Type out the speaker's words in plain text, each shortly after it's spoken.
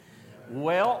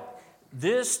Well,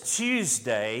 this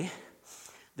Tuesday,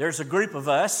 there's a group of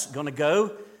us going to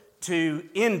go to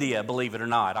India, believe it or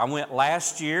not. I went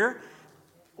last year,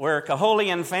 where Kaholi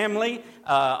and family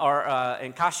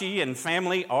and Kashi and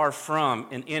family are from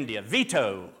in India.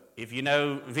 Vito, if you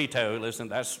know Vito,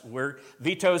 listen,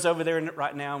 Vito's over there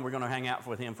right now, and we're going to hang out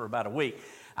with him for about a week.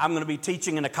 I'm going to be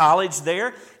teaching in a college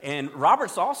there, and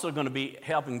Robert's also going to be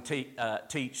helping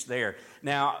teach there.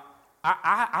 Now,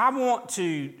 I want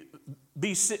to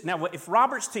be sitting. Now, if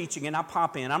Robert's teaching and I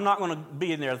pop in, I'm not going to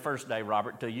be in there the first day,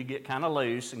 Robert, until you get kind of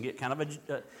loose and get kind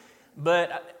of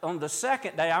but on the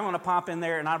second day, I'm going to pop in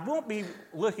there, and I won't be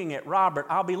looking at Robert.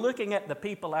 I'll be looking at the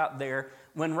people out there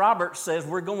when Robert says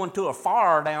we're going to a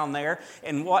far down there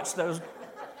and watch those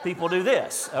people do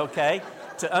this, okay?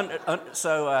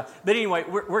 But anyway,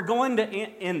 we're going to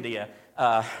India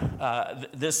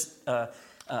this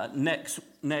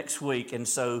next week, and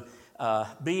so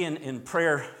be in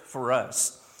prayer for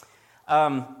us.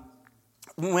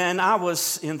 When I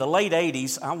was in the late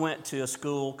 80s, I went to a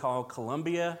school called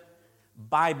Columbia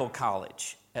Bible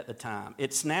College at the time.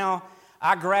 It's now,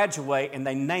 I graduate and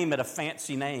they name it a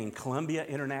fancy name, Columbia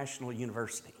International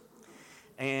University.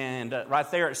 And right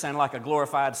there it sounded like a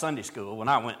glorified Sunday school when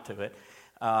I went to it.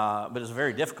 But it's a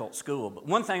very difficult school. But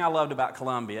one thing I loved about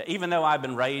Columbia, even though I've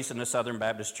been raised in a Southern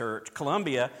Baptist church,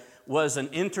 Columbia was an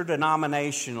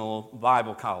interdenominational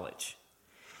Bible college.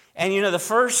 And the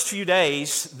first few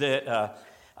days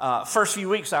first few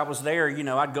weeks I was there,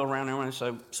 I'd go around and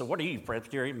say, so what are you,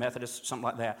 Presbyterian, Methodist, something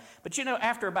like that. But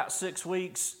after about 6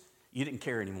 weeks, you didn't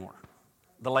care anymore.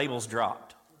 The labels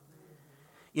dropped.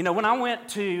 When I went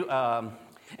to,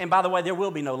 and by the way, there will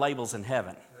be no labels in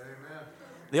heaven. Amen.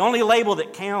 The only label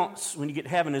that counts when you get to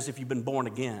heaven is if you've been born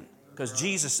again. Because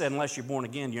Jesus said, unless you're born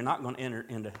again, you're not going to enter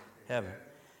into heaven.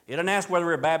 It doesn't ask whether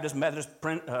we're Baptist, Methodist,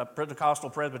 Pentecostal,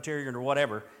 Presbyterian, or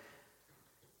whatever.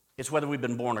 It's whether we've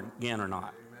been born again or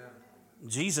not. Amen.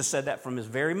 Jesus said that from his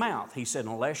very mouth. He said,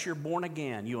 unless you're born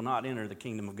again, you will not enter the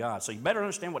kingdom of God. So you better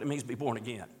understand what it means to be born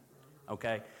again.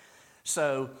 Okay?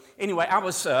 So anyway, I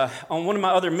was on one of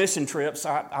my other mission trips.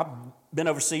 I've been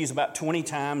overseas about 20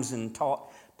 times and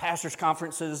taught pastors'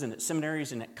 conferences and at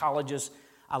seminaries and at colleges.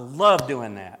 I love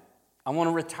doing that. I want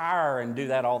to retire and do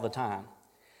that all the time.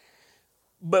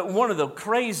 But one of the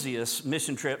craziest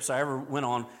mission trips I ever went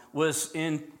on was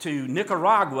into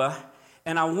Nicaragua,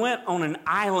 and I went on an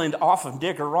island off of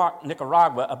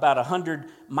Nicaragua, about 100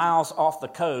 miles off the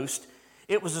coast.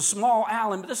 It was a small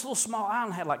island, but this little small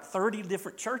island had like 30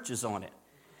 different churches on it.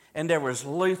 And there was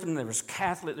Lutheran, there was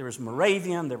Catholic, there was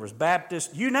Moravian, there was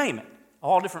Baptist, you name it,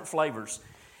 all different flavors.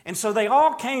 And so they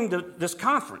all came to this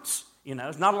conference.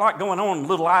 It's not a lot going on in a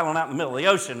little island out in the middle of the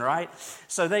ocean, right?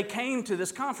 So they came to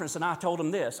this conference, and I told them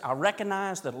this. I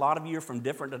recognize that a lot of you are from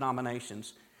different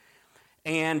denominations.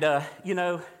 And,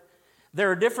 there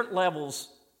are different levels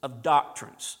of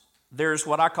doctrines. There's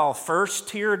what I call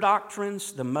first-tier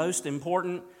doctrines, the most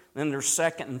important. Then there's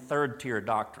second- and third-tier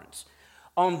doctrines.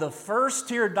 On the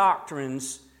first-tier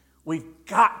doctrines, we've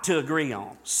got to agree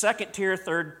on. Second-tier,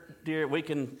 third-tier, we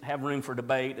can have room for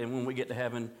debate, and when we get to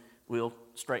heaven, we'll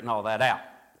straighten all that out.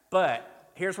 But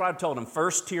here's what I've told them.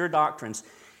 First-tier doctrines.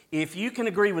 If you can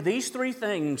agree with these three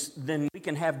things, then we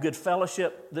can have good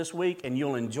fellowship this week, and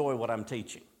you'll enjoy what I'm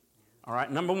teaching. All right,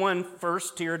 number one,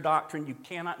 first-tier doctrine, you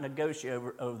cannot negotiate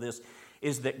over this,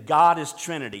 is that God is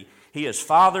Trinity. He is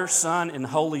Father, Son, and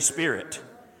Holy Spirit.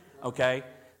 Okay?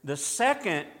 The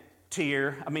second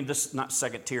tier, not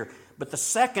second tier, but the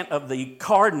second of the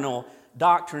cardinal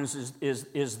doctrines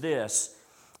is this,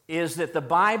 is that the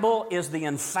Bible is the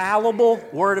infallible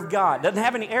Word of God. It doesn't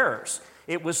have any errors.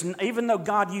 It was, even though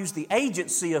God used the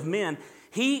agency of men,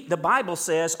 the Bible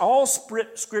says all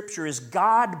Scripture is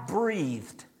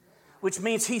God-breathed, which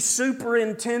means He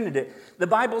superintended it. The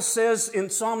Bible says in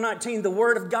Psalm 19, the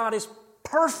Word of God is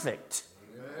perfect.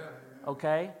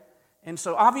 Okay? And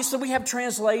so obviously we have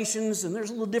translations, and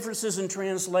there's little differences in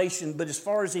translation, but as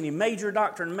far as any major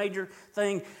doctrine, major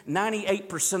thing,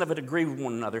 98% of it agree with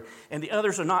one another. And the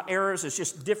others are not errors, it's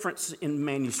just difference in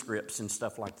manuscripts and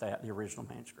stuff like that, the original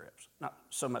manuscripts. Not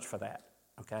so much for that,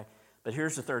 okay? But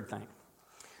here's the third thing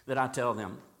that I tell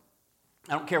them.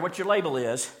 I don't care what your label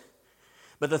is,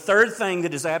 but the third thing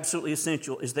that is absolutely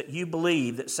essential is that you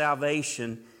believe that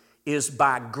salvation is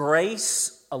by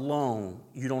grace alone.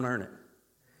 You don't earn it.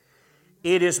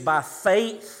 It is by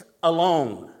faith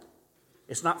alone.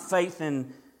 It's not faith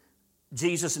in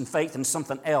Jesus and faith in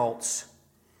something else.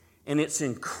 And it's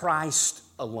in Christ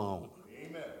alone.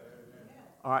 Amen.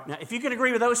 All right, now if you can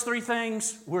agree with those three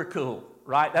things, we're cool,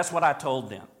 right? That's what I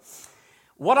told them.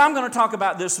 What I'm going to talk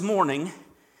about this morning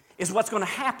is what's going to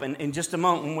happen in just a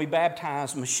moment when we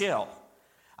baptize Michelle.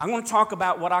 I'm going to talk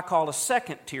about what I call a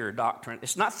second-tier doctrine.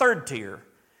 It's not third-tier.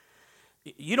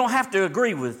 You don't have to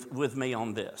agree with me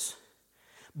on this.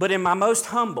 But in my most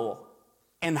humble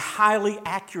and highly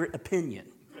accurate opinion,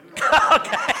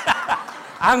 okay,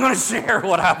 I'm going to share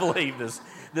what I believe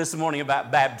this morning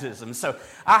about baptism. So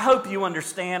I hope you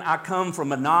understand I come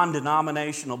from a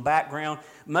non-denominational background.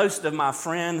 Most of my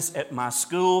friends at my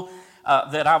school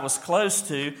that I was close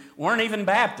to weren't even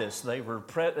Baptists. They were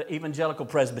evangelical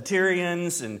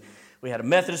Presbyterians, and we had a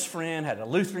Methodist friend, had a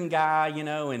Lutheran guy,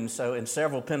 and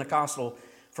several Pentecostal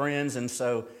friends. And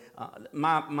so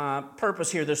my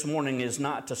purpose here this morning is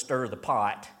not to stir the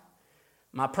pot.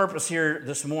 My purpose here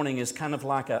this morning is kind of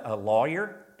like a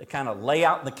lawyer to kind of lay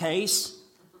out the case,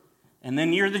 and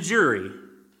then you're the jury,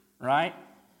 right?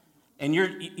 And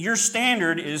your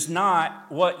standard is not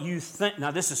what you think.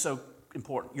 Now, this is so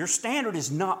important. Your standard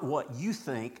is not what you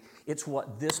think, it's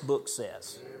what this book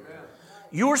says. Amen.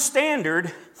 Your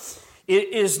standard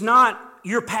is not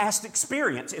your past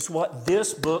experience, it's what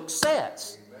this book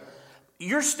says. Amen.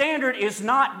 Your standard is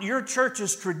not your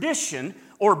church's tradition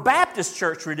or Baptist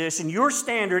church tradition. Your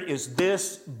standard is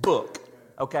this book.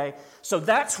 Okay? So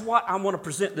that's what I want to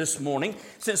present this morning.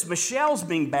 Since Michelle's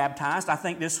being baptized, I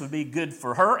think this would be good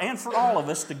for her and for all of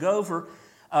us to go over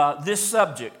this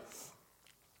subject.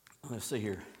 Let's see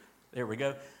here. There we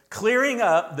go. Clearing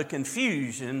up the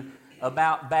confusion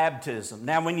about baptism.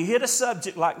 Now, when you hit a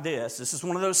subject like this is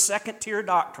one of those second-tier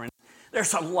doctrines,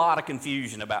 there's a lot of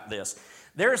confusion about this.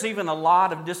 There's even a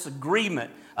lot of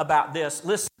disagreement about this.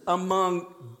 Listen,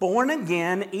 among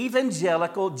born-again,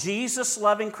 evangelical,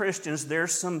 Jesus-loving Christians,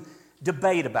 there's some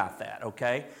debate about that,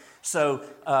 okay? So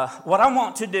what I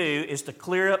want to do is to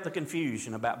clear up the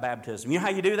confusion about baptism. You know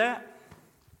how you do that?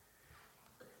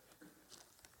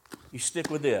 You stick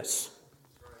with this.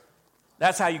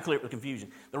 That's how you clear up the confusion.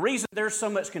 The reason there's so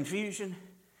much confusion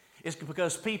is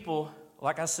because people,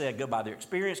 like I said, go by their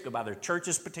experience, go by their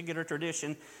church's particular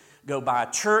tradition, go by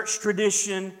church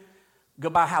tradition, go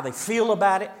by how they feel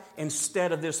about it,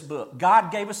 instead of this book.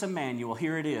 God gave us a manual.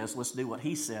 Here it is. Let's do what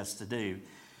He says to do.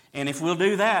 And if we'll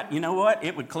do that, you know what?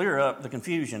 It would clear up the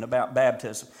confusion about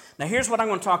baptism. Now, here's what I'm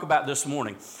going to talk about this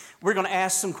morning. We're going to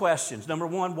ask some questions. Number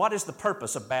one, what is the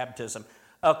purpose of baptism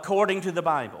according to the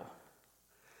Bible?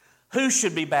 Who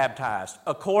should be baptized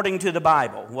according to the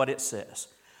Bible, what it says?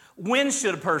 When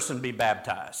should a person be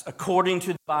baptized according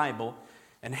to the Bible?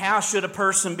 And how should a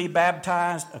person be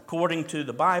baptized according to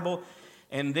the Bible?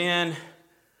 And then,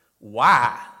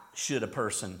 why should a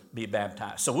person be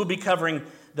baptized? So we'll be covering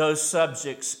those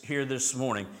subjects here this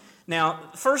morning.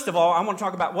 Now, first of all, I want to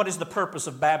talk about what is the purpose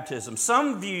of baptism.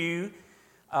 Some view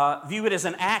it as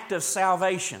an act of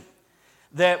salvation.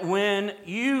 That when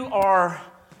you are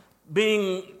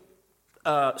being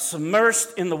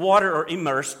submersed in the water, or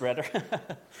immersed rather.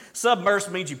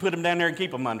 Submersed means you put them down there and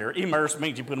keep them under. Immersed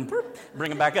means you put them,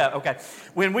 bring them back up. Okay.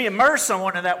 When we immerse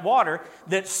someone in that water,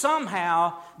 that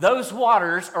somehow those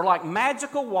waters are like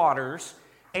magical waters,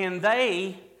 and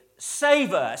they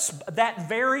save us. That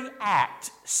very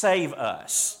act save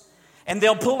us. And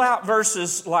they'll pull out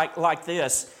verses like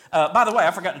this. By the way,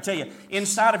 I forgot to tell you,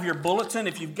 inside of your bulletin,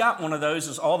 if you've got one of those,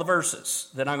 is all the verses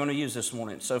that I'm going to use this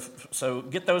morning. So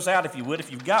get those out if you would,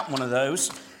 if you've got one of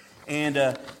those, and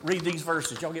read these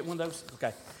verses. Y'all get one of those?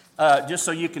 Okay. Just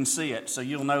so you can see it, so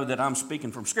you'll know that I'm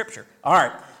speaking from Scripture. All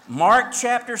right. Mark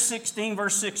chapter 16,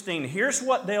 verse 16. Here's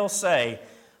what they'll say.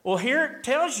 Well, here it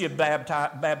tells you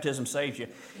baptism saves you.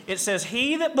 It says,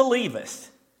 "He that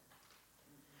believeth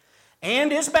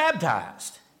and is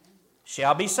baptized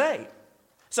shall be saved."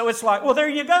 So it's like, well, there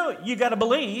you go. You got to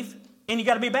believe and you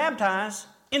got to be baptized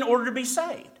in order to be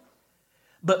saved.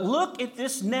 But look at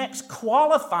this next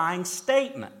qualifying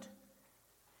statement.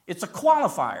 It's a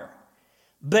qualifier.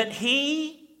 "But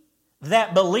he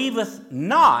that believeth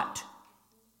not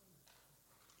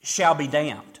shall be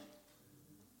damned."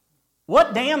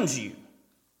 What damns you?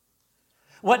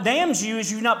 What damns you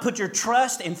is you not put your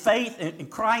trust and faith in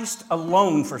Christ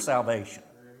alone for salvation.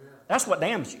 That's what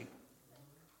damns you.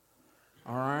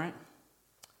 All right?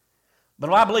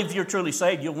 But I believe if you're truly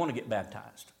saved, you'll want to get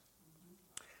baptized.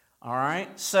 All right?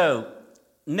 So,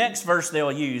 next verse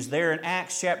they'll use there in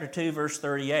Acts chapter 2, verse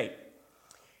 38.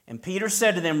 "And Peter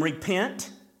said to them,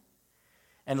 Repent,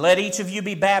 and let each of you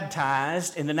be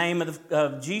baptized in the name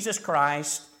of Jesus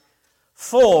Christ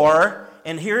for,"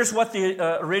 and here's what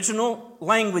the original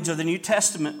language of the New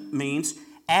Testament means,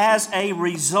 "as a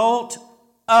result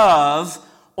of,"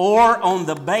 or on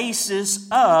the basis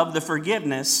of, "the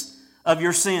forgiveness of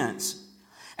your sins.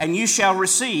 And you shall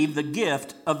receive the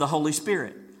gift of the Holy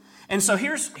Spirit." And so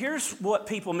here's what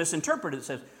people misinterpret it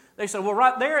says. They say, well,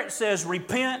 right there it says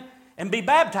repent and be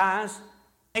baptized.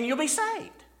 and you'll be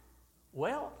saved.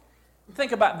 Well,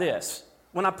 think about this.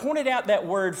 When I pointed out that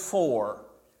word for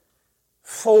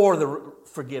the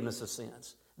forgiveness of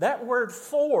sins, that word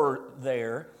for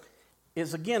there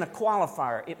is, again, a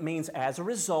qualifier. It means as a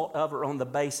result of or on the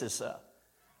basis of.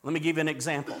 Let me give you an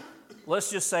example. Let's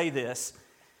just say this,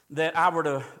 that I were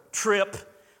to trip,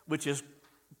 which is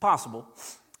possible,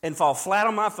 and fall flat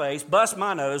on my face, bust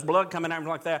my nose, blood coming out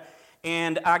like that,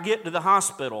 and I get to the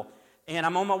hospital, and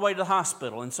I'm on my way to the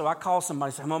hospital, and so I call somebody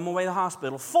and say, I'm on my way to the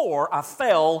hospital, for I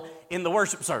fell in the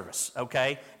worship service,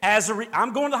 okay?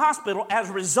 I'm going to the hospital as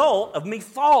a result of me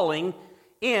falling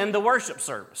in the worship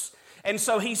service. And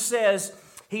so he says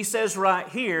right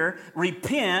here,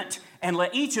 repent and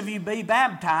let each of you be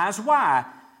baptized. Why?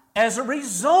 As a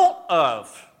result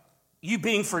of you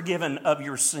being forgiven of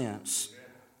your sins.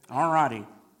 All righty.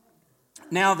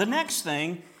 Now, the next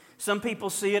thing, some people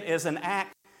see it as an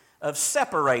act of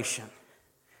separation.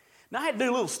 Now, I had to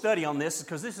do a little study on this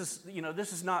because this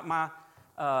is not my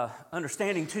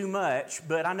understanding too much,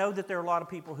 but I know that there are a lot of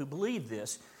people who believe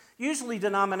this. Usually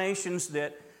denominations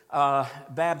that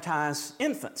baptize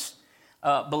infants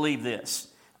believe this.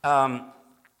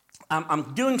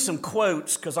 I'm doing some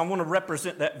quotes because I want to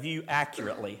represent that view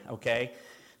accurately, okay?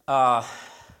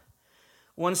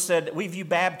 One said that we view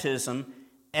baptism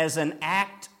as an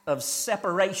act of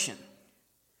separation.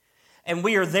 And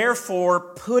we are therefore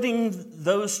putting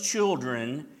those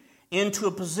children into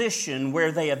a position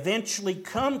where they eventually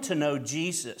come to know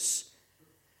Jesus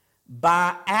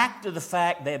by act of the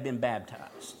fact they have been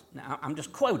baptized. Now, I'm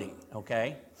just quoting,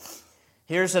 okay?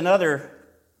 Here's another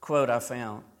quote I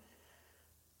found.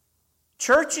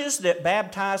 Churches that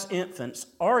baptize infants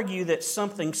argue that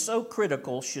something so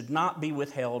critical should not be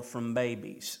withheld from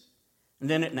babies. And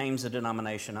then it names a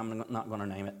denomination. I'm not going to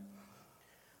name it.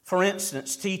 For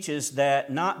instance, teaches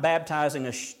that not baptizing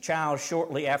a child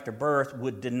shortly after birth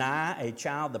would deny a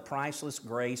child the priceless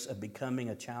grace of becoming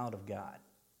a child of God.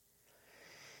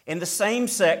 In the same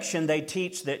section, they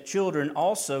teach that children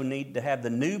also need to have the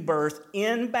new birth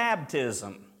in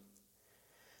baptism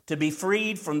to be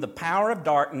freed from the power of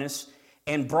darkness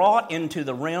and brought into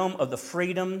the realm of the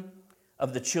freedom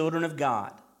of the children of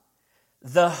God.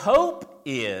 The hope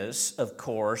is, of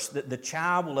course, that the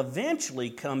child will eventually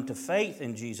come to faith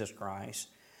in Jesus Christ,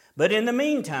 but in the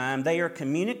meantime, they are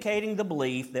communicating the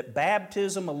belief that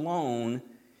baptism alone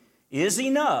is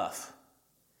enough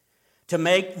to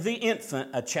make the infant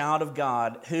a child of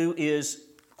God who is,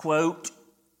 quote,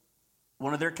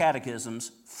 one of their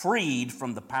catechisms, freed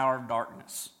from the power of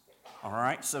darkness. All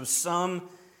right, so some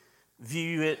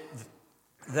view it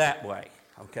that way,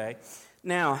 okay?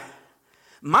 Now,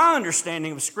 my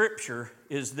understanding of Scripture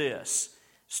is this.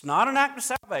 It's not an act of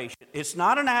salvation. It's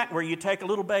not an act where you take a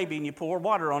little baby and you pour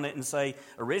water on it and say,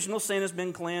 original sin has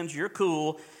been cleansed, you're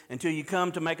cool, until you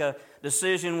come to make a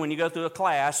decision when you go through a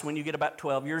class when you get about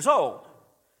 12 years old.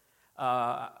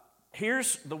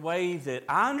 Here's the way that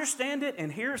I understand it,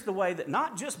 and here's the way that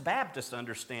not just Baptists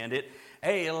understand it,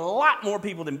 a lot more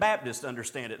people than Baptists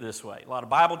understand it this way. A lot of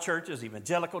Bible churches,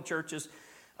 evangelical churches,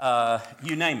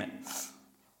 you name it.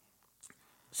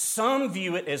 Some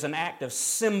view it as an act of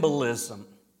symbolism.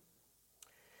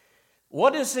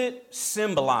 What does it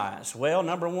symbolize? Well,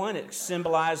 number one, it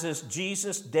symbolizes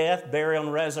Jesus' death, burial,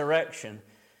 and resurrection.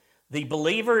 The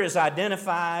believer is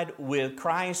identified with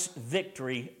Christ's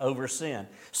victory over sin.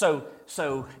 So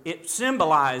it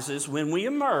symbolizes, when we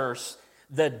immerse,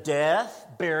 the death,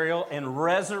 burial, and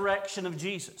resurrection of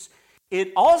Jesus.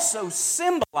 It also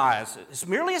symbolizes, it's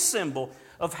merely a symbol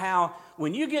of how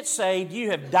when you get saved,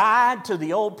 you have died to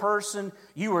the old person,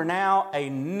 you are now a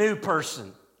new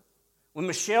person. When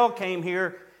Michelle came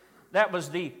here, that was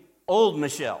the old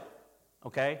Michelle,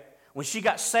 okay? When she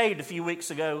got saved a few weeks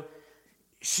ago,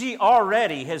 she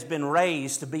already has been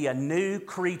raised to be a new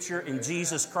creature in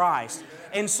Jesus Christ.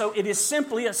 And so it is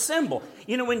simply a symbol.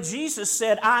 You know, when Jesus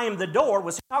said, I am the door,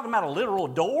 was he talking about a literal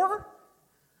door?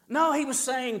 No, he was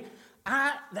saying,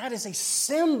 that is a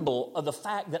symbol of the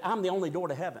fact that I'm the only door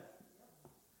to heaven.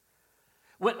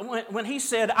 When he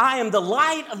said, I am the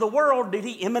light of the world, did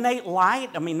he emanate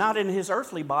light? I mean, not in his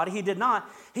earthly body, he did not.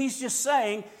 He's just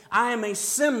saying, I am a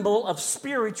symbol of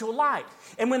spiritual light.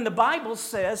 And when the Bible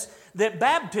says that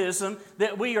baptism,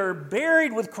 that we are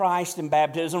buried with Christ in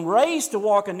baptism, raised to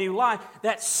walk a new life,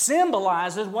 that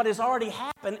symbolizes what has already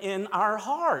happened in our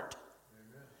heart.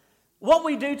 What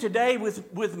we do today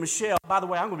with Michelle, by the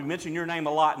way, I'm going to be mentioning your name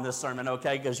a lot in this sermon,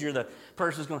 okay, because you're the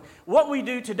person who's going to. What we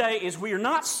do today is we are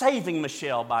not saving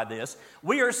Michelle by this.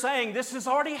 We are saying this has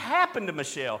already happened to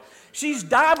Michelle. She's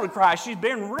died with Christ. She's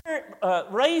been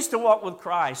raised to walk with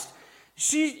Christ.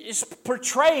 She is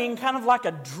portraying kind of like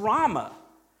a drama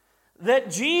that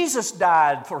Jesus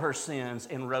died for her sins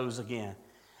and rose again.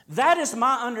 That is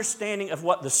my understanding of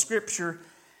what the Scripture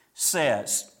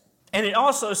says. And it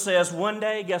also says one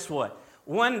day, guess what?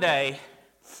 One day,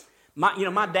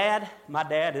 my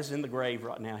dad is in the grave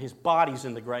right now. His body's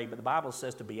in the grave, but the Bible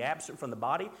says to be absent from the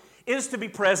body is to be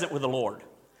present with the Lord.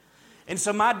 And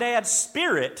so my dad's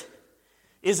spirit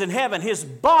is in heaven. His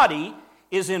body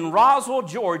is in Roswell,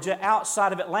 Georgia,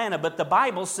 outside of Atlanta. But the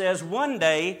Bible says one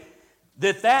day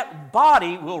that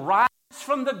body will rise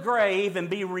from the grave and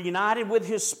be reunited with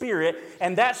his spirit.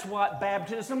 And that's what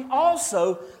baptism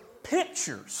also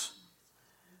pictures.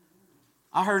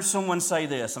 I heard someone say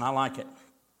this, and I like it.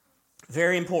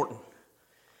 Very important.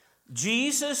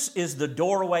 Jesus is the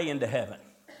doorway into heaven.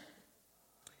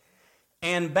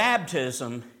 And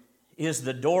baptism is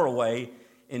the doorway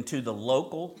into the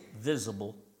local,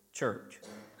 visible church.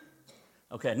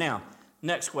 Okay, now,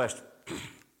 next question.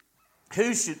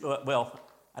 Who should,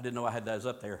 I didn't know I had those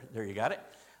up there. There you got it.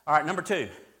 All right, number 2.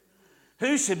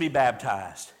 Who should be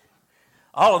baptized?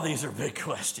 All of these are big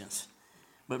questions.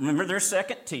 But remember, they're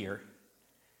second tier.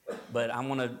 But I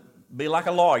want to be like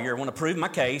a lawyer. I want to prove my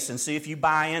case and see if you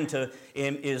buy into,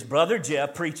 is Brother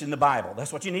Jeff preaching the Bible?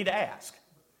 That's what you need to ask.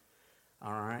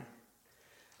 All right?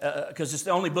 Because it's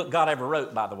the only book God ever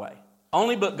wrote, by the way.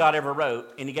 Only book God ever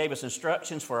wrote, and He gave us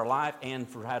instructions for our life and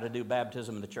for how to do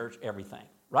baptism in the church, everything.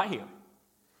 Right here.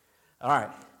 All right.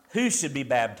 Who should be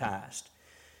baptized?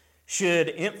 Should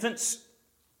infants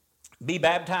be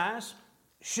baptized?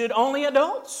 Should only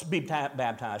adults be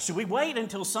baptized? Should we wait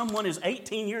until someone is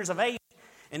 18 years of age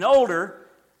and older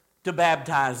to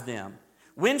baptize them?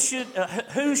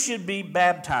 Who should be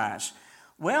baptized?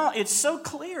 Well, it's so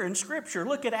clear in Scripture.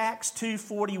 Look at Acts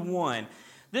 2:41.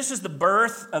 This is the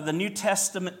birth of the New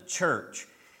Testament church.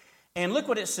 And look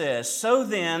what it says. So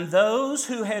then, those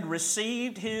who had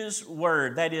received His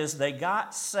word, that is, they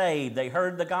got saved, they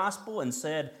heard the gospel and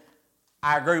said,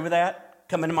 I agree with that.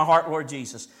 Come into my heart, Lord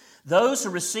Jesus. Those who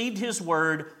received His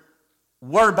word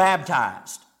were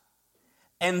baptized.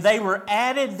 And they were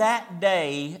added that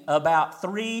day about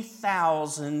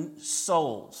 3,000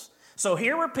 souls. So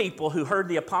here were people who heard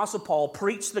the Apostle Paul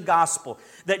preach the gospel,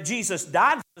 that Jesus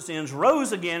died for sins,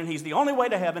 rose again, and He's the only way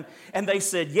to heaven. And they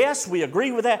said, yes, we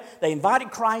agree with that. They invited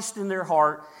Christ in their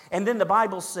heart. And then the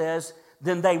Bible says,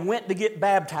 then they went to get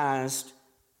baptized,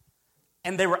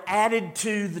 and they were added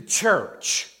to the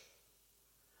church.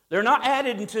 They're not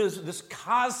added into this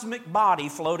cosmic body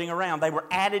floating around. They were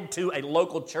added to a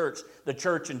local church, the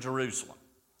church in Jerusalem.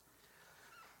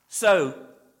 So,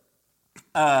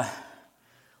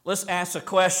 let's ask a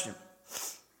question.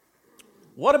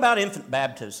 What about infant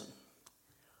baptism?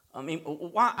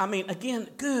 Again,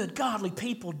 good, godly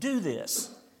people do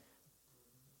this.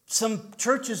 Some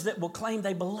churches that will claim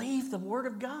they believe the Word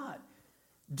of God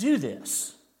do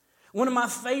this. One of my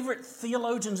favorite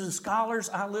theologians and scholars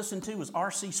I listened to was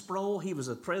R.C. Sproul. He was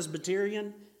a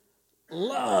Presbyterian.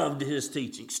 Loved his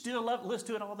teaching. Still listen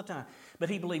to it all the time. But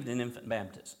he believed in infant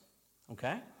baptism.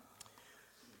 Okay?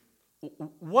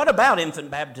 What about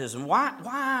infant baptism?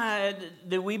 Why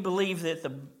do we believe that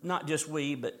not just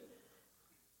we, but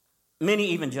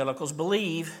many evangelicals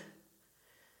believe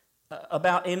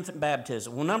about infant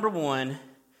baptism? Well, number one,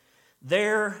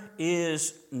 there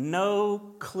is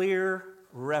no clear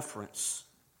reference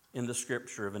in the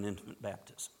Scripture of an infant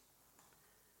baptism.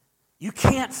 You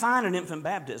can't find an infant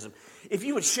baptism. If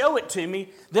you would show it to me,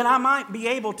 then I might be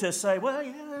able to say, well,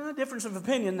 yeah, difference of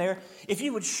opinion there. If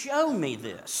you would show me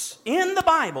this in the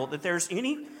Bible, that there's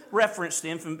any reference to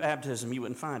infant baptism, you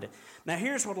wouldn't find it. Now,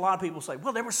 here's what a lot of people say.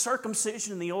 Well, there was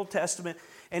circumcision in the Old Testament,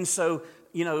 and so,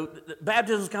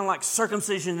 baptism is kind of like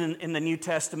circumcision in the New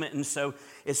Testament, and so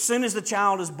as soon as the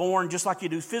child is born, just like you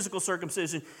do physical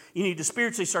circumcision, you need to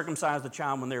spiritually circumcise the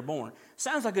child when they're born.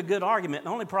 Sounds like a good argument. The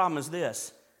only problem is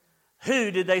this.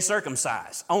 Who did they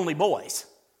circumcise? Only boys,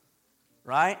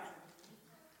 right?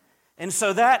 And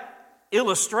so that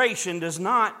illustration does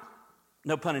not,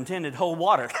 no pun intended, hold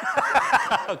water.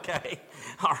 Okay,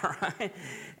 all right.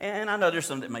 And I know there's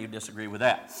some that may disagree with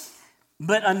that.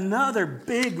 But another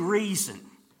big reason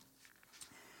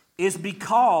is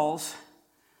because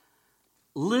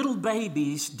little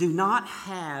babies do not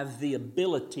have the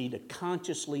ability to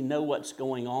consciously know what's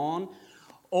going on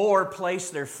or place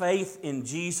their faith in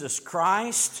Jesus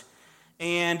Christ.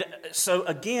 And so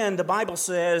again, the Bible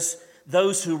says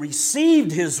those who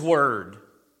received His word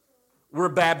were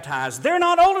baptized. They're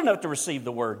not old enough to receive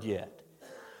the word yet.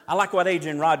 I like what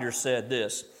Adrian Rogers said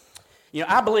this.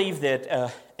 I believe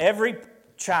that every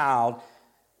child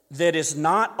that is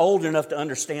not old enough to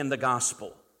understand the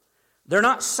gospel, they're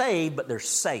not saved, but they're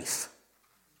safe.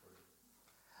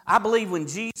 I believe when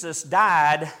Jesus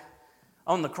died,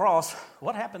 on the cross,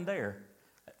 what happened there?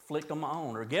 I flicked on my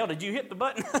own. Or, Gail, did you hit the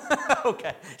button?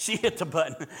 Okay, she hit the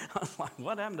button. I was like,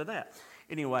 what happened to that?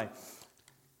 Anyway,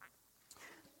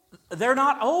 they're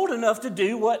not old enough to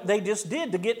do what they just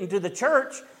did to get into the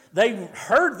church. They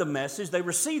heard the message, they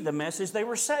received the message, they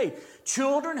were saved.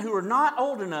 Children who are not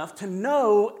old enough to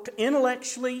know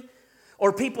intellectually,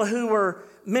 or people who are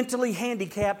mentally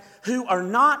handicapped, who are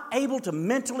not able to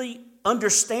mentally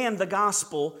understand the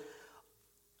gospel,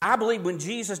 I believe when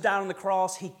Jesus died on the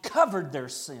cross, He covered their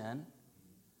sin.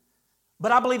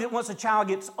 But I believe that once a child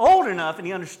gets old enough and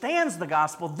he understands the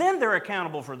gospel, then they're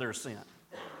accountable for their sin.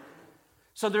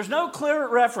 So there's no clear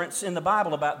reference in the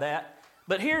Bible about that.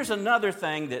 But here's another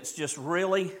thing that's just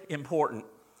really important.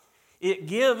 It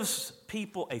gives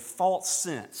people a false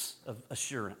sense of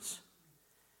assurance.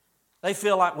 They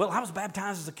feel like, well, I was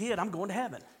baptized as a kid. I'm going to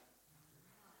heaven.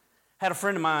 Had a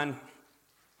friend of mine,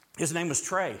 his name was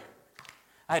Trey.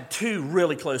 I had two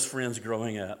really close friends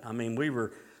growing up. I mean, we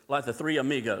were like the three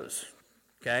amigos,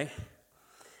 okay?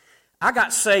 I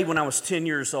got saved when I was 10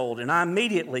 years old, and I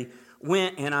immediately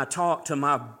went and I talked to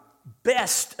my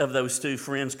best of those two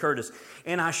friends, Curtis,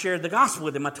 and I shared the gospel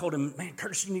with him. I told him, man,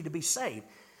 Curtis, you need to be saved.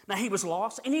 Now, he was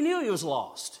lost, and he knew he was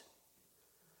lost.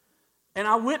 And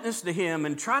I witnessed to him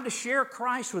and tried to share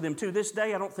Christ with him. To this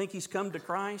day, I don't think he's come to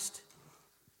Christ.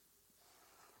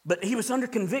 But he was under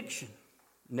conviction.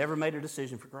 Never made a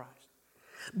decision for Christ.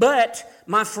 But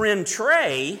my friend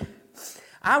Trey,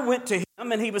 I went to him,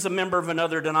 and he was a member of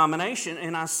another denomination,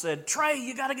 and I said, Trey,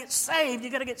 you got to get saved. You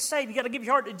got to get saved. You got to give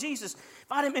your heart to Jesus.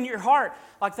 Invite him into your heart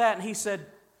like that. And he said,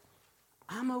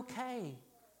 I'm okay.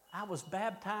 I was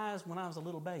baptized when I was a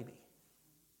little baby.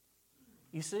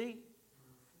 You see?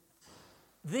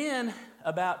 Then,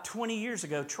 about 20 years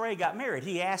ago, Trey got married.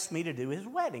 He asked me to do his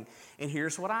wedding. And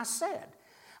here's what I said.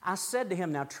 I said to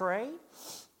him, now, Trey,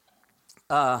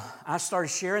 I started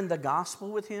sharing the gospel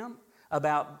with him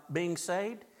about being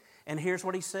saved. And here's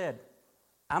what he said.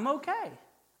 I'm okay.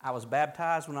 I was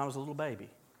baptized when I was a little baby.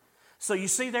 So you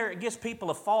see there, it gives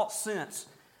people a false sense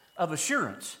of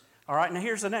assurance. All right, now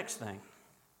here's the next thing.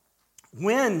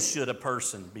 When should a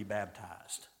person be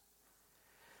baptized?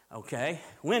 Okay,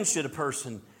 when should a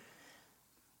person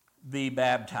be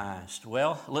baptized?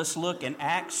 Well, let's look in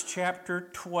Acts chapter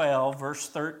 12, verse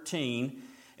 13.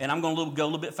 And I'm going to go a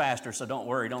little bit faster, so don't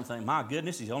worry. Don't think, my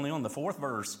goodness, he's only on the fourth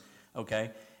verse.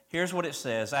 Okay, here's what it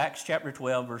says. Acts chapter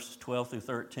 12, verses 12 through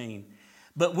 13.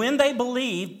 But when they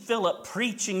believed Philip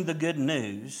preaching the good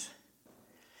news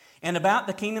and about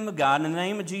the kingdom of God in the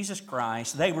name of Jesus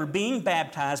Christ, they were being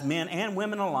baptized, men and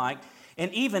women alike.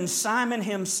 And even Simon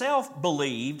himself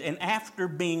believed, and after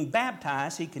being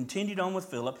baptized, he continued on with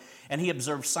Philip, and he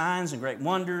observed signs and great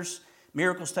wonders,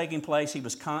 miracles taking place. He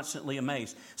was constantly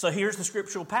amazed. So here's the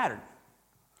scriptural pattern.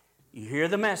 You hear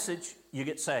the message, you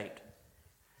get saved.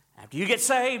 After you get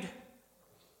saved,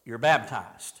 you're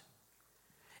baptized.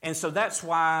 And so that's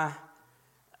why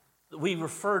we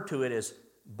refer to it as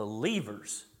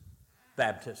believers'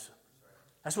 baptism.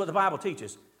 That's what the Bible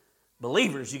teaches.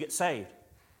 Believers, you get saved.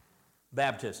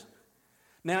 Baptism.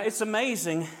 Now, it's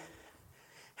amazing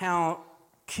how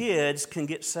kids can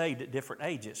get saved at different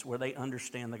ages where they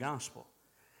understand the gospel.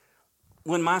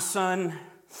 When my son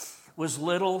was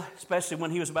little, especially when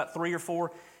he was about 3 or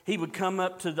 4, he would come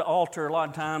up to the altar a lot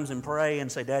of times and pray and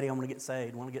say, Daddy, I want to get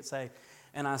saved. I want to get saved.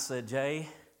 And I said, Jay,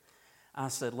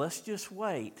 let's just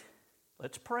wait.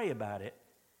 Let's pray about it.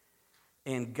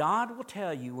 And God will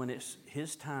tell you when it's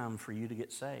His time for you to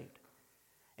get saved.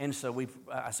 And so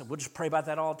I said, we'll just pray about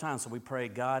that all the time. So we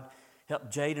prayed, God, help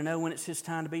Jay to know when it's his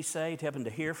time to be saved. Help him to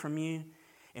hear from you.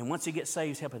 And once he gets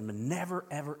saved, help him to never,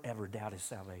 ever, ever doubt his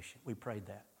salvation. We prayed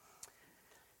that.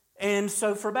 And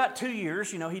so for about 2 years,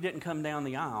 he didn't come down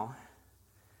the aisle.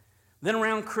 Then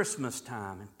around Christmas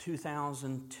time in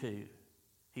 2002,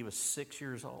 he was 6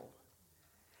 years old.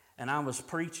 And I was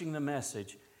preaching the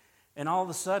message. And all of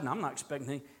a sudden, I'm not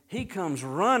expecting he comes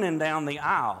running down the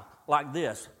aisle like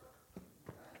this.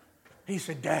 He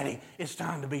said, Daddy, it's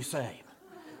time to be saved.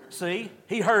 See,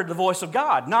 he heard the voice of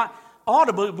God, not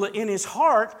audibly, but in his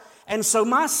heart. And so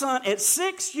my son, at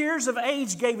 6 years of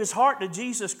age, gave his heart to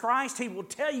Jesus Christ. He will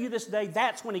tell you this day,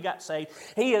 that's when he got saved.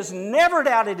 He has never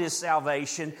doubted his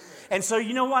salvation. And so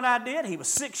you know what I did? He was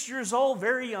 6 years old,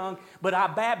 very young, but I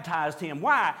baptized him.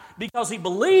 Why? Because he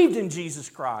believed in Jesus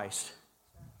Christ.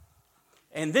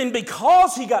 And then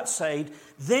because he got saved,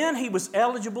 then he was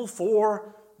eligible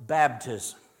for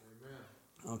baptism.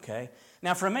 Okay.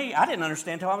 Now for me, I didn't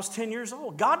understand until I was 10 years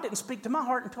old. God didn't speak to my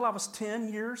heart until I was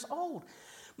 10 years old.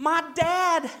 My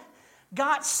dad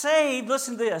got saved,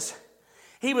 listen to this,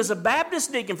 He was a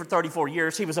Baptist deacon for 34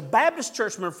 years. He was a Baptist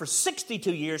church member for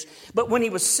 62 years. But when he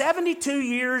was 72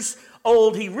 years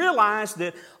old, he realized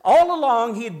that all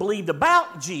along he had believed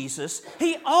about Jesus.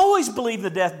 He always believed in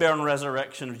the death, burial, and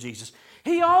resurrection of Jesus.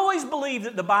 He always believed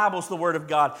that the Bible's the Word of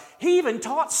God. He even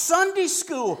taught Sunday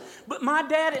school. But my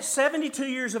dad at 72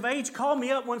 years of age called me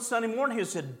up one Sunday morning. He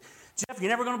said, Jeff, you're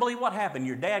never going to believe what happened.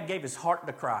 Your dad gave his heart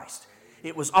to Christ.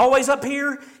 It was always up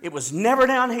here. It was never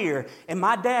down here. And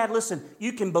my dad, listen,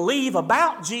 you can believe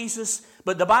about Jesus,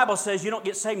 but the Bible says you don't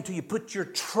get saved until you put your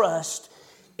trust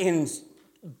in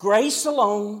grace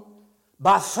alone,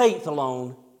 by faith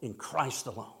alone, in Christ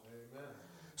alone. Amen.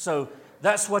 So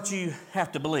that's what you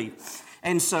have to believe.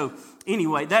 And so,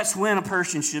 anyway, that's when a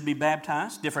person should be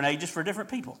baptized, different ages for different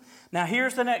people. Now,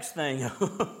 here's the next thing.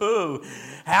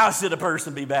 How should a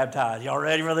person be baptized? Y'all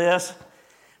ready for this?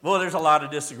 Well, there's a lot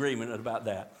of disagreement about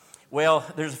that. Well,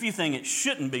 there's a few things it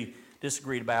shouldn't be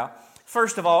disagreed about.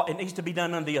 First of all, it needs to be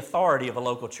done under the authority of a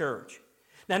local church.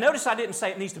 Now, notice I didn't say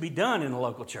it needs to be done in a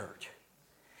local church.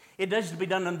 It needs to be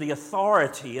done under the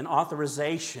authority and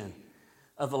authorization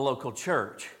of a local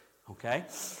church, okay?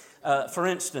 For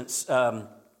instance, I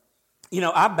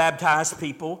baptized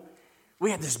people.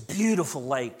 We had this beautiful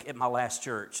lake at my last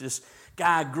church. This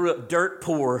guy grew up dirt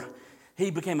poor. He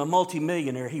became a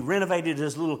multimillionaire. He renovated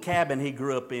his little cabin he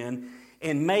grew up in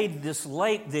and made this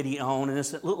lake that he owned, and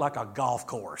it looked like a golf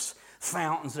course,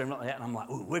 fountains and everything like that. And I'm like,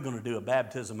 ooh, we're going to do a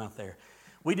baptism out there.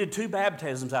 We did 2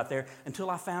 baptisms out there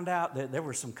until I found out that there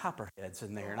were some copperheads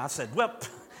in there. And I said, well,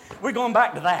 we're going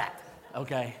back to that,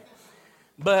 okay?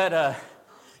 But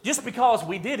just because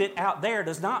we did it out there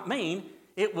does not mean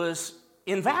it was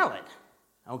invalid,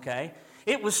 okay?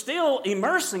 It was still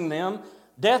immersing them,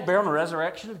 death, burial, and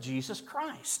resurrection of Jesus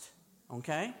Christ,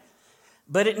 okay?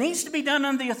 But it needs to be done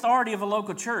under the authority of a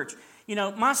local church. You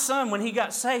know, my son, when he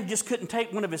got saved, just couldn't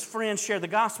take one of his friends, share the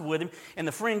gospel with him, and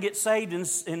the friend gets saved,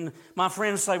 and my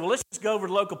friends say, well, let's just go over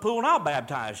to the local pool and I'll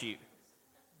baptize you.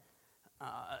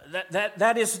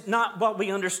 That is not what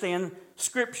we understand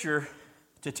Scripture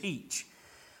to teach.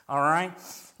 All right?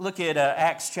 Look at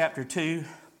Acts chapter 2,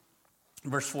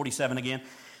 verse 47 again.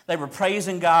 They were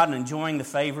praising God and enjoying the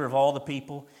favor of all the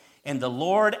people, and the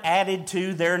Lord added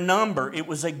to their number. It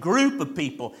was a group of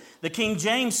people. The King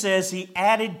James says he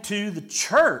added to the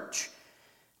church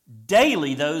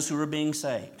daily those who were being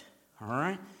saved. All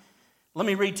right? Let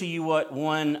me read to you what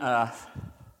one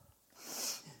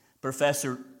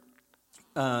professor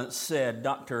said,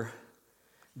 Dr.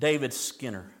 David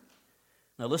Skinner.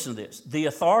 Now listen to this. The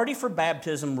authority for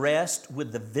baptism rests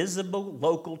with the visible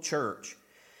local church.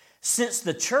 Since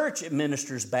the church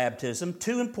administers baptism,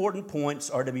 2 important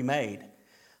points are to be made.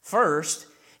 First,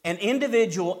 an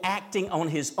individual acting on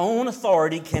his own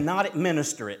authority cannot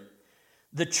administer it.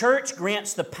 The church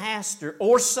grants the pastor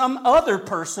or some other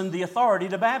person the authority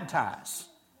to baptize.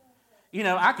 You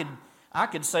know, I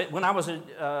could say, when I was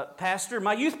a pastor,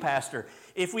 my youth pastor,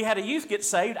 if we had a youth get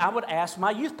saved, I would ask my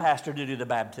youth pastor to do the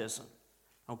baptism.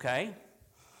 Okay?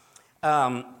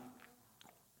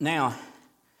 Now,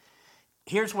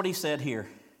 here's what he said here.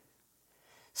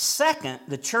 Second,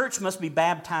 the church must be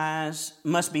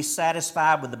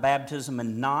satisfied with the baptism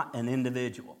and not an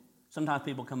individual. Sometimes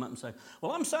people come up and say,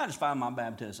 well, I'm satisfied with my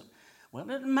baptism. Well, it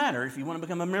doesn't matter. If you want to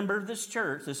become a member of this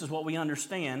church, this is what we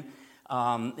understand.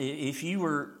 If you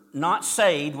were not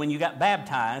saved when you got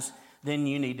baptized, then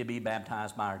you need to be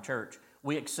baptized by our church.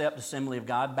 We accept Assembly of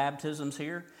God baptisms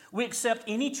here. We accept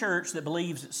any church that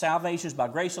believes that salvation is by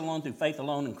grace alone, through faith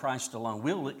alone, and Christ alone.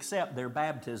 We'll accept their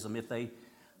baptism if they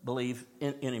believe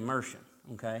in immersion,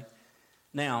 okay?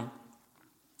 Now,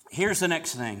 here's the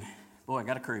next thing. Boy, I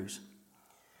got a cruise.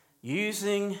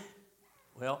 It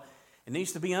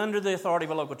needs to be under the authority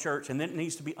of a local church, and then it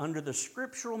needs to be under the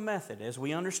scriptural method, as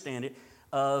we understand it,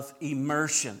 of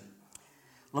immersion.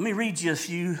 Let me read you a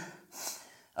few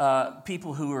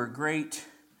people who are great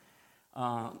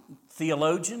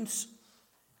theologians,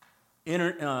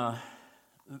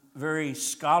 very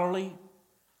scholarly,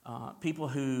 people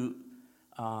who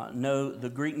know the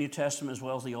Greek New Testament as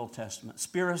well as the Old Testament.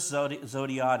 Spiros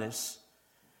Zodhiates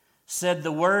said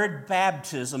the word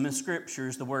baptism in Scripture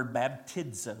is the word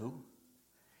baptizo.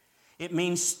 It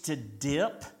means to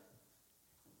dip,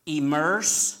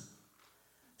 immerse,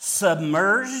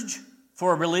 submerge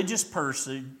for a religious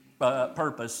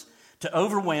purpose, to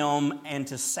overwhelm, and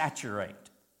to saturate.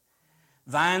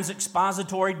 Vine's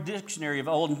Expository Dictionary of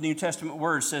Old and New Testament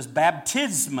words says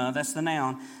baptisma, that's the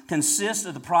noun, consists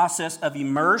of the process of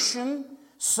immersion,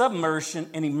 submersion,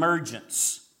 and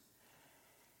emergence.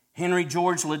 Henry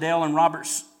George Liddell and Robert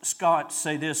Scott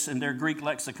say this in their Greek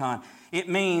lexicon. It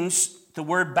means, the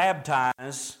word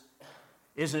baptize,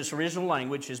 is in its original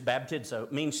language is baptizo.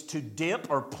 It means to dip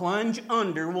or plunge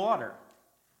under water.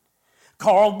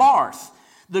 Karl Barth.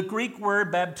 The Greek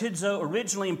word baptizo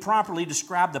originally and properly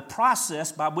described the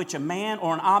process by which a man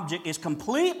or an object is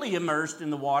completely immersed in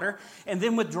the water and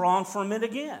then withdrawn from it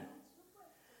again.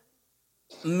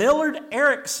 Millard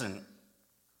Erickson,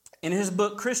 in his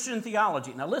book Christian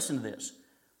Theology, now listen to this.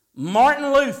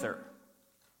 Martin Luther,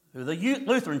 who the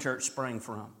Lutheran Church sprang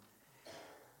from,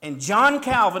 and John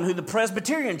Calvin, who the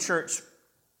Presbyterian Church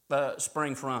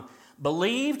sprang from,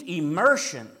 believed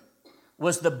immersion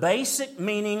was the basic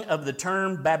meaning of the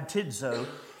term baptizo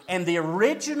and the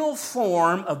original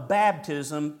form of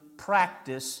baptism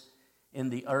practiced in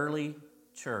the early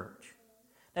church.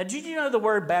 Now, did you know the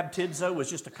word baptizo was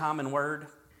just a common word?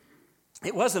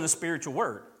 It wasn't a spiritual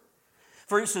word.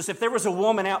 For instance, if there was a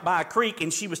woman out by a creek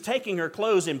and she was taking her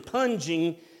clothes and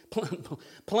plunging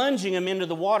them into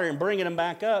the water and bringing them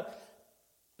back up,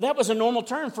 that was a normal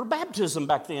term for baptism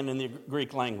back then in the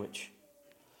Greek language.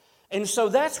 And so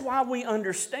that's why we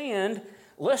understand,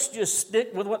 let's just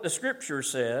stick with what the Scripture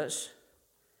says,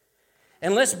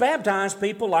 and let's baptize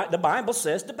people like the Bible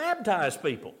says to baptize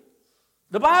people.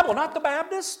 The Bible, not the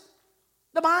Baptist.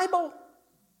 The Bible.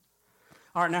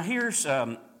 All right, now here's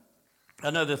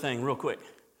another thing real quick.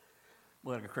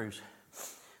 We'll have a cruise.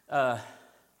 The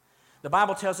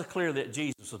Bible tells us clearly that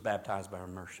Jesus was baptized by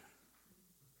immersion.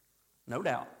 No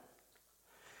doubt.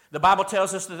 The Bible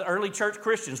tells us that the early church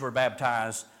Christians were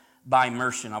baptized by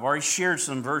immersion. I've already shared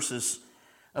some verses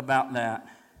about that.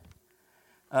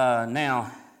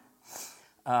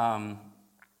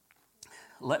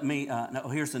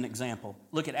 Here's an example.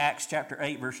 Look at Acts chapter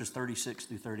 8, verses 36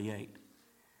 through 38.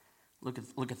 Look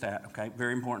at that, okay?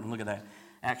 Very important. Look at that.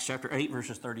 Acts chapter 8,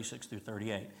 verses 36 through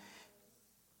 38.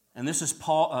 And this is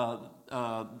Philip,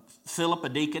 a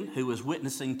deacon, who was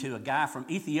witnessing to a guy from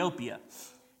Ethiopia.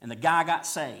 And the guy got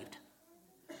saved.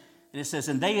 And it says,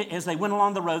 and as they went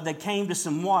along the road, they came to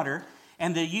some water,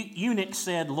 and the eunuch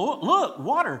said, look,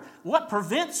 water, what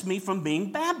prevents me from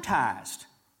being baptized?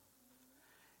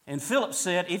 And Philip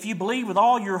said, if you believe with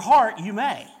all your heart, you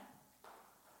may.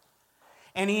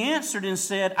 And he answered and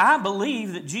said, I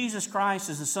believe that Jesus Christ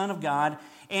is the Son of God.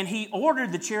 And he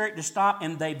ordered the chariot to stop,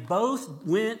 and they both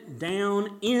went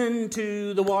down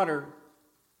into the water.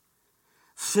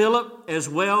 Philip, as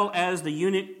well as the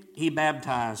eunuch, he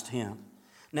baptized him.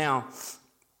 Now,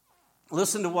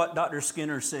 listen to what Dr.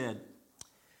 Skinner said.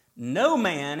 No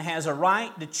man has a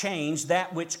right to change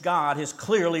that which God has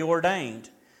clearly ordained,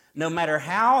 no matter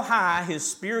how high his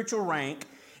spiritual rank,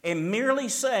 and merely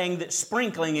saying that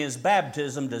sprinkling is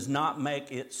baptism does not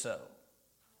make it so.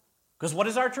 Because what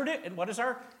is our tradition? What is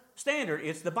our standard?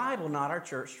 It's the Bible, not our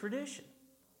church tradition.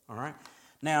 All right?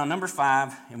 Now, number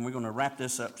 5, and we're going to wrap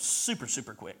this up super,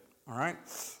 super quick. All right?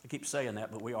 I keep saying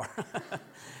that, but we are.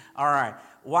 All right.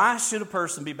 Why should a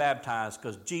person be baptized?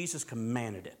 Because Jesus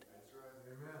commanded it.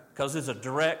 Because it's a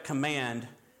direct command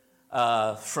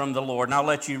from the Lord. And I'll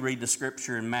let you read the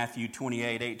scripture in Matthew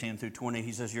 28, 18 through 20.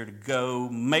 He says you're to go,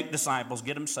 make disciples,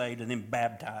 get them saved, and then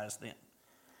baptize them.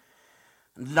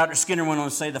 And Dr. Skinner went on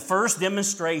to say, the first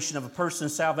demonstration of a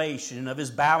person's salvation, of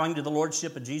his bowing to the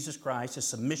Lordship of Jesus Christ, is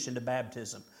submission to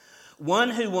baptism. One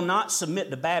who will not submit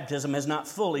to baptism has not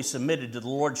fully submitted to the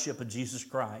Lordship of Jesus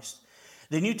Christ.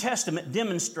 The New Testament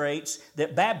demonstrates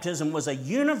that baptism was a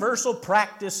universal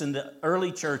practice in the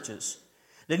early churches.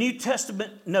 The New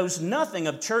Testament knows nothing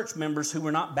of church members who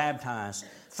were not baptized.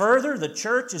 Further, the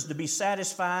church is to be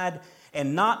satisfied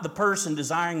and not the person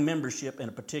desiring membership in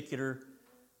a particular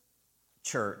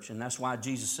church. And that's why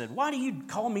Jesus said, why do you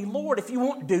call me Lord if you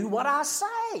won't do what I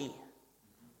say?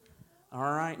 All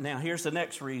right, now here's the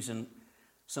next reason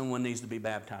someone needs to be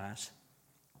baptized.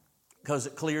 Because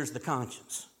it clears the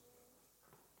conscience.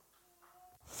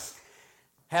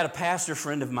 Had a pastor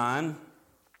friend of mine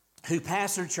who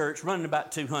pastored church running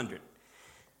about 200.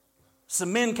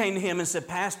 Some men came to him and said,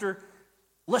 Pastor,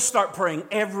 let's start praying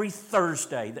every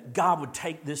Thursday that God would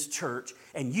take this church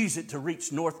and use it to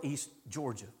reach Northeast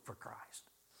Georgia for Christ.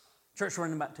 Church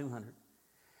running about 200.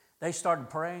 They started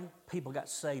praying. People got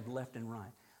saved left and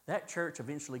right. That church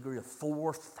eventually grew to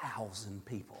 4,000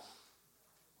 people.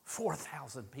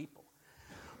 4,000 people.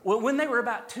 Well, when they were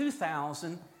about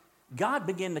 2,000, God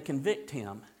began to convict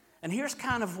him. And here's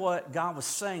kind of what God was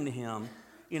saying to him.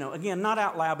 You know, again, not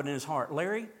out loud, but in his heart.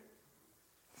 Larry,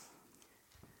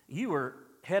 you were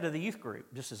head of the youth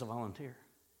group just as a volunteer.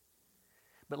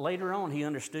 But later on, he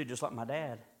understood, just like my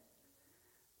dad,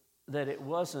 that it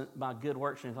wasn't by good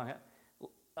works or anything like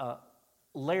that.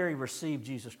 Larry received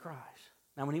Jesus Christ.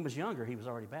 Now, when he was younger, he was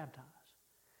already baptized.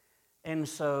 And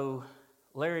so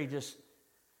Larry just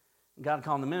God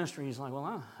called him to ministry. He's like,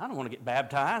 well, I don't want to get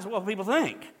baptized. What will people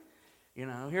think?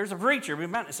 Here's a preacher.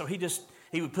 So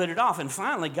he would put it off. And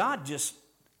finally,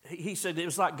 he said it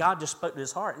was like God just spoke to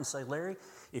his heart and said, Larry,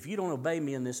 if you don't obey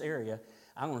me in this area,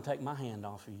 I'm going to take my hand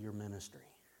off of your ministry.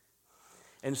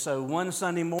 And so one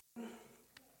Sunday morning,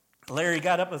 Larry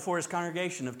got up before his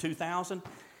congregation of 2,000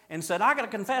 and said, I got to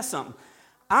confess something.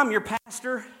 I'm your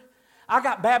pastor. I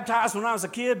got baptized when I was a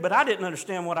kid, but I didn't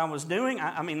understand what I was doing.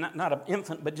 I mean, not an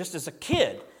infant, but just as a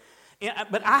kid.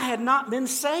 But I had not been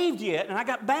saved yet, and I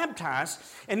got baptized.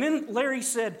 And then Larry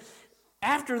said,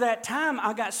 after that time,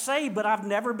 I got saved, but I've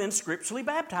never been scripturally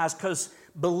baptized because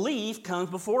belief comes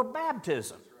before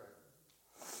baptism.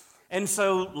 And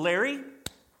so Larry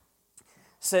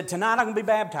said, tonight I'm going to be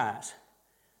baptized.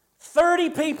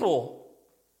 30 people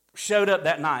showed up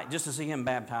that night just to see him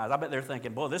baptized. I bet they're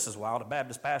thinking, boy, this is wild, a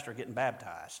Baptist pastor getting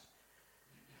baptized.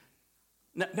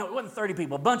 No, it wasn't 30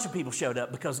 people. A bunch of people showed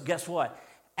up because guess what?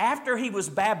 After he was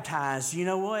baptized, you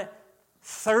know what?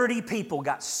 30 people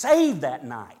got saved that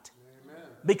night. Amen.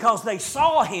 Because they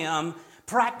saw him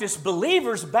practice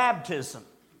believers' baptism.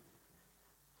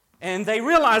 And they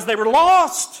realized they were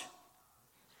lost.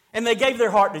 And they gave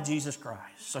their heart to Jesus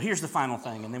Christ. So here's the final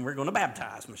thing, and then we're going to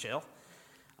baptize, Michelle.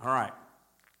 All right.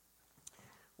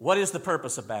 What is the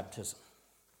purpose of baptism?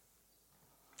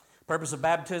 The purpose of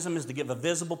baptism is to give a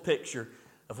visible picture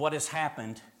of what has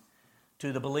happened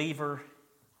to the believer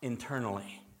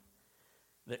internally.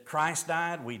 That Christ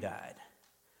died, we died.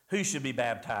 Who should be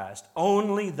baptized?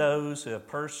 Only those who have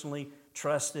personally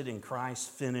trusted in Christ's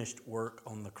finished work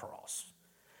on the cross.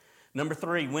 Number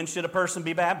 3, when should a person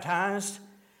be baptized?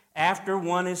 After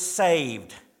one is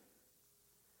saved.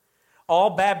 All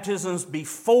baptisms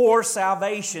before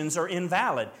salvations are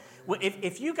invalid.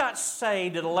 If you got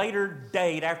saved at a later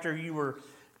date after you were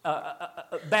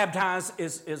baptized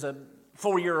as a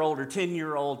 4-year-old or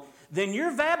 10-year-old, then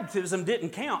your baptism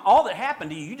didn't count. All that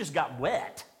happened to you just got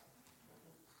wet.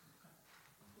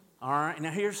 All right,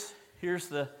 now here's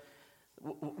the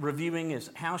reviewing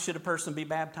is how should a person be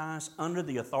baptized? Under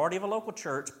the authority of a local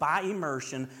church, by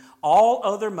immersion, all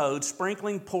other modes,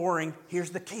 sprinkling, pouring. Here's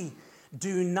the key.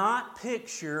 Do not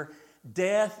picture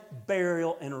death,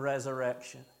 burial, and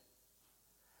resurrection.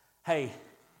 Hey,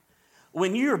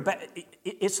 when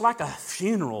it's like a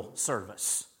funeral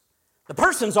service. The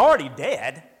person's already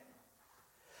dead.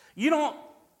 You don't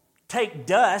take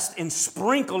dust and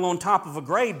sprinkle on top of a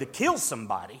grave to kill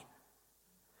somebody.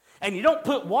 And you don't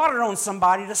put water on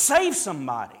somebody to save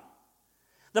somebody.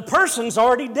 The person's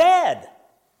already dead.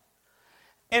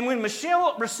 And when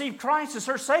Michelle received Christ as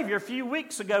her Savior a few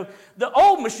weeks ago, the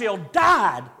old Michelle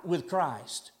died with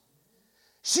Christ.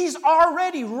 She's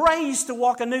already raised to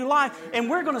walk a new life. And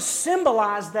we're going to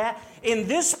symbolize that in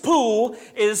this pool.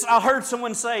 I heard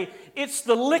someone say, it's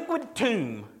the liquid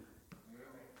tomb.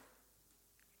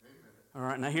 All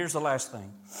right, now here's the last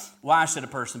thing. Why should a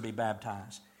person be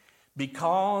baptized?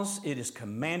 Because it is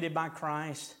commanded by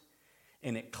Christ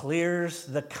and it clears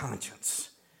the conscience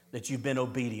that you've been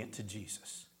obedient to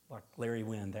Jesus, like Larry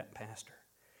Wynn, that pastor.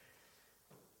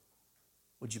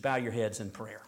 Would you bow your heads in prayer?